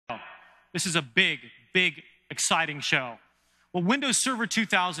this is a big, exciting show. Well, Windows Server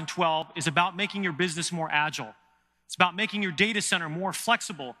 2012 is about making your business more agile. It's about making your data center more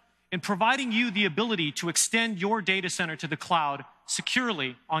flexible and providing you the ability to extend your data center to the cloud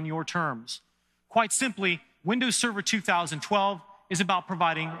securely on your terms. Quite simply, Windows Server 2012 is about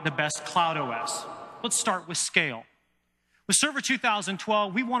providing the best cloud OS. Let's start with scale. With Server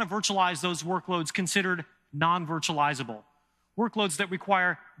 2012, we want to virtualize those workloads considered non-virtualizable. Workloads that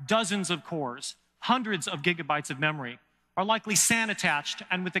require dozens of cores, hundreds of gigabytes of memory, are likely SAN attached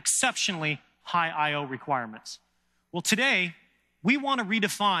and with exceptionally high I/O requirements. Well, today, we want to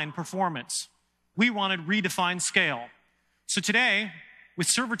redefine performance. We want to redefine scale. So today, with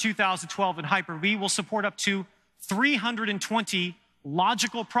Server 2012 and Hyper-V, we'll support up to 320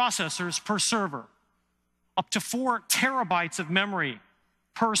 logical processors per server, up to 4 terabytes of memory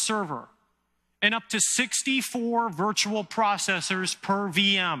per server, and up to 64 virtual processors per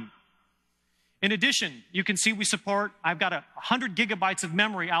VM. In addition, you can see we support, I've got 100 gigabytes of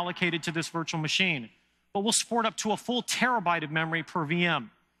memory allocated to this virtual machine, but we'll support up to a full terabyte of memory per VM.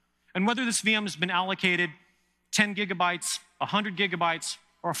 And whether this VM has been allocated 10 gigabytes, 100 gigabytes,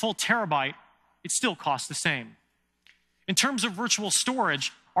 or a full terabyte, it still costs the same. In terms of virtual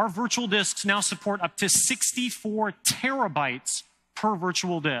storage, our virtual disks now support up to 64 terabytes per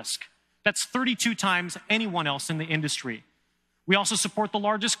virtual disk. That's 32 times anyone else in the industry. We also support the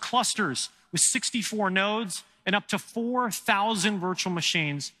largest clusters with 64 nodes and up to 4,000 virtual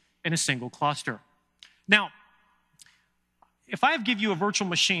machines in a single cluster. Now, if I give you a virtual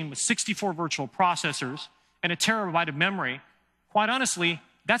machine with 64 virtual processors and a terabyte of memory, quite honestly,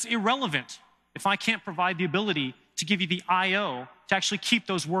 that's irrelevant if I can't provide the ability to give you the I/O to actually keep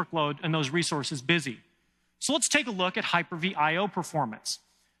those workload and those resources busy. So let's take a look at Hyper-V I/O performance.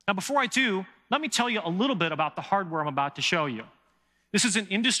 Now, before I do, let me tell you a little bit about the hardware I'm about to show you. This is an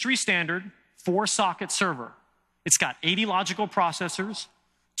industry standard 4-socket server. It's got 80 logical processors,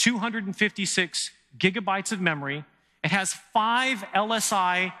 256 gigabytes of memory. It has 5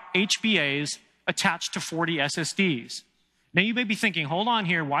 LSI HBAs attached to 40 SSDs. Now, you may be thinking, hold on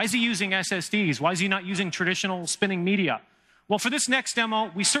here, why is he using SSDs? Why is he not using traditional spinning media? Well, for this next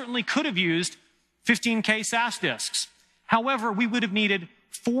demo, we certainly could have used 15K SAS disks. However, we would have needed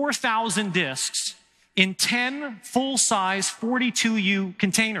 4,000 disks in 10 full-size 42U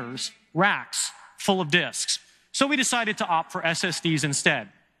containers, racks, full of disks. So we decided to opt for SSDs instead.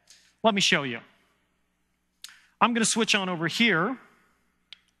 Let me show you. I'm going to switch on over here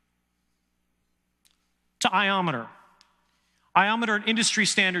to Iometer. Iometer, an industry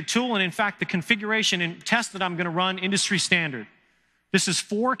standard tool, and in fact, the configuration and test that I'm going to run, industry standard. This is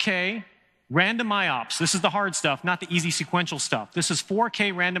 4K random IOPS. This is the hard stuff, not the easy sequential stuff. This is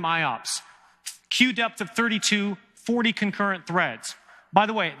 4K random IOPS. Queue depth of 32, 40 concurrent threads. By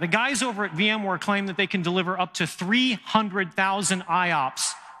the way, the guys over at VMware claim that they can deliver up to 300,000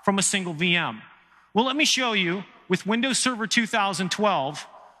 IOPS from a single VM. Well, let me show you, with Windows Server 2012,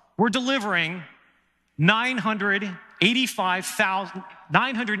 we're delivering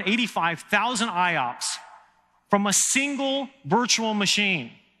 985,000 IOPS from a single virtual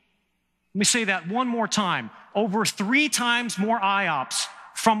machine. Let me say that one more time. Over 3 times more IOPS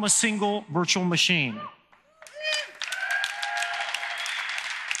from a single virtual machine.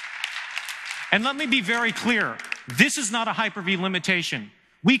 And let me be very clear. This is not a Hyper-V limitation.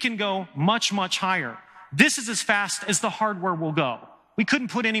 We can go much, much higher. This is as fast as the hardware will go. We couldn't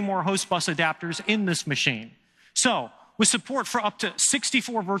put any more host bus adapters in this machine. So, with support for up to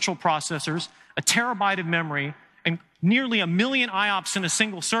 64 virtual processors, a terabyte of memory, and nearly 1 million IOPS in a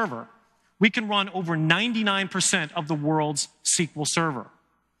single server, we can run over 99% of the world's SQL Server.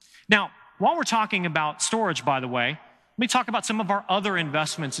 Now, while we're talking about storage, by the way, let me talk about some of our other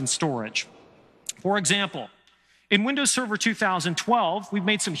investments in storage. For example, in Windows Server 2012, we've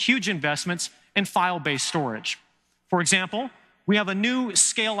made some huge investments in file-based storage. For example, we have a new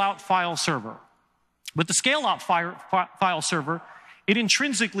scale-out file server. With the scale-out file server, it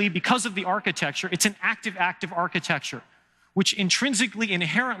intrinsically, because of the architecture, it's an active architecture, which intrinsically,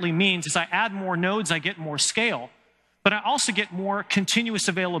 inherently means as I add more nodes, I get more scale, but I also get more continuous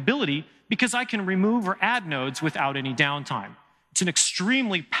availability because I can remove or add nodes without any downtime. It's an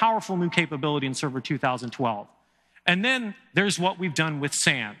extremely powerful new capability in Server 2012. And then there's what we've done with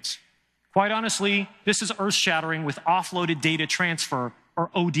SANs. Quite honestly, this is earth-shattering with offloaded data transfer, or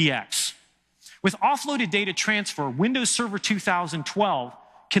ODX. With offloaded data transfer, Windows Server 2012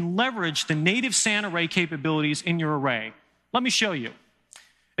 can leverage the native SAN array capabilities in your array. Let me show you.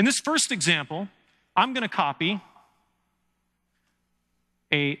 In this first example, I'm going to copy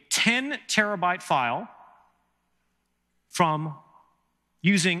a 10 terabyte file from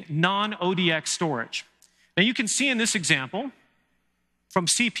using non-ODX storage. Now you can see in this example, from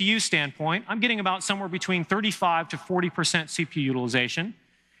CPU standpoint, I'm getting about somewhere between 35 to 40% CPU utilization.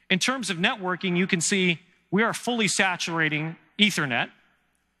 In terms of networking, you can see we are fully saturating Ethernet.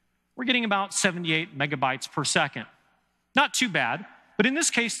 We're getting about 78 megabytes per second. Not too bad, but in this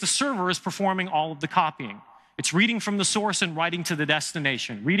case, the server is performing all of the copying. It's reading from the source and writing to the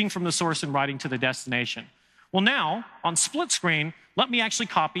destination, reading from the source and writing to the destination. Well now, on split screen, let me actually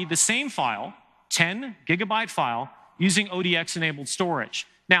copy the same file, 10 gigabyte file, using ODX-enabled storage.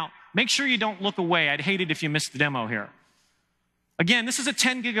 Now, make sure you don't look away. I'd hate it if you missed the demo here. Again, this is a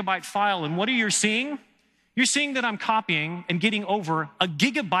 10 gigabyte file, and what are you seeing? You're seeing that I'm copying and getting over a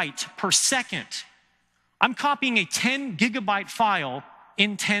gigabyte per second. I'm copying a 10 gigabyte file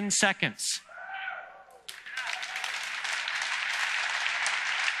in 10 seconds.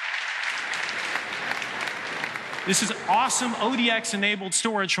 This is awesome ODX-enabled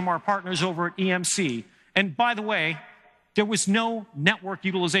storage from our partners over at EMC. And by the way, there was no network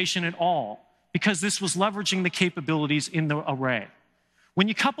utilization at all because this was leveraging the capabilities in the array. When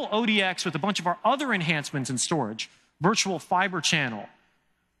you couple ODX with a bunch of our other enhancements in storage, virtual fiber channel,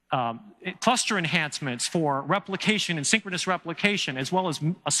 cluster enhancements for replication and synchronous replication, as well as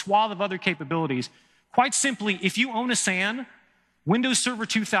a swath of other capabilities, quite simply, if you own a SAN, Windows Server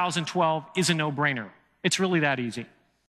 2012 is a no-brainer. It's really that easy.